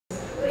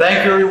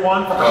Thank you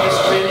everyone for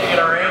participating in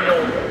our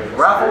annual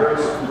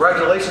raffle.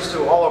 Congratulations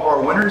to all of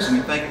our winners, and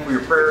we thank you for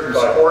your prayers and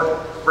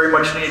support. Very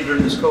much needed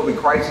during this COVID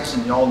crisis,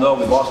 and you all know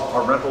we lost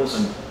our rentals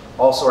and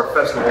also our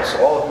festivals,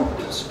 so all of you who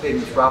participated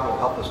in this raffle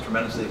helped us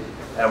tremendously,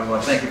 and we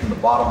want to thank you from the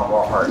bottom of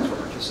our hearts for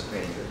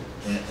participating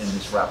in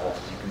this raffle.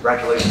 And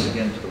congratulations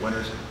again to the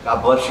winners.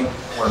 God bless you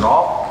one and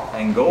all,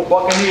 and go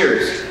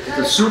Buccaneers. It's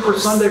a Super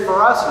Sunday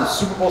for us, and a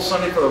Super Bowl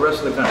Sunday for the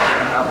rest of the country.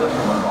 God bless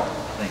you one and all.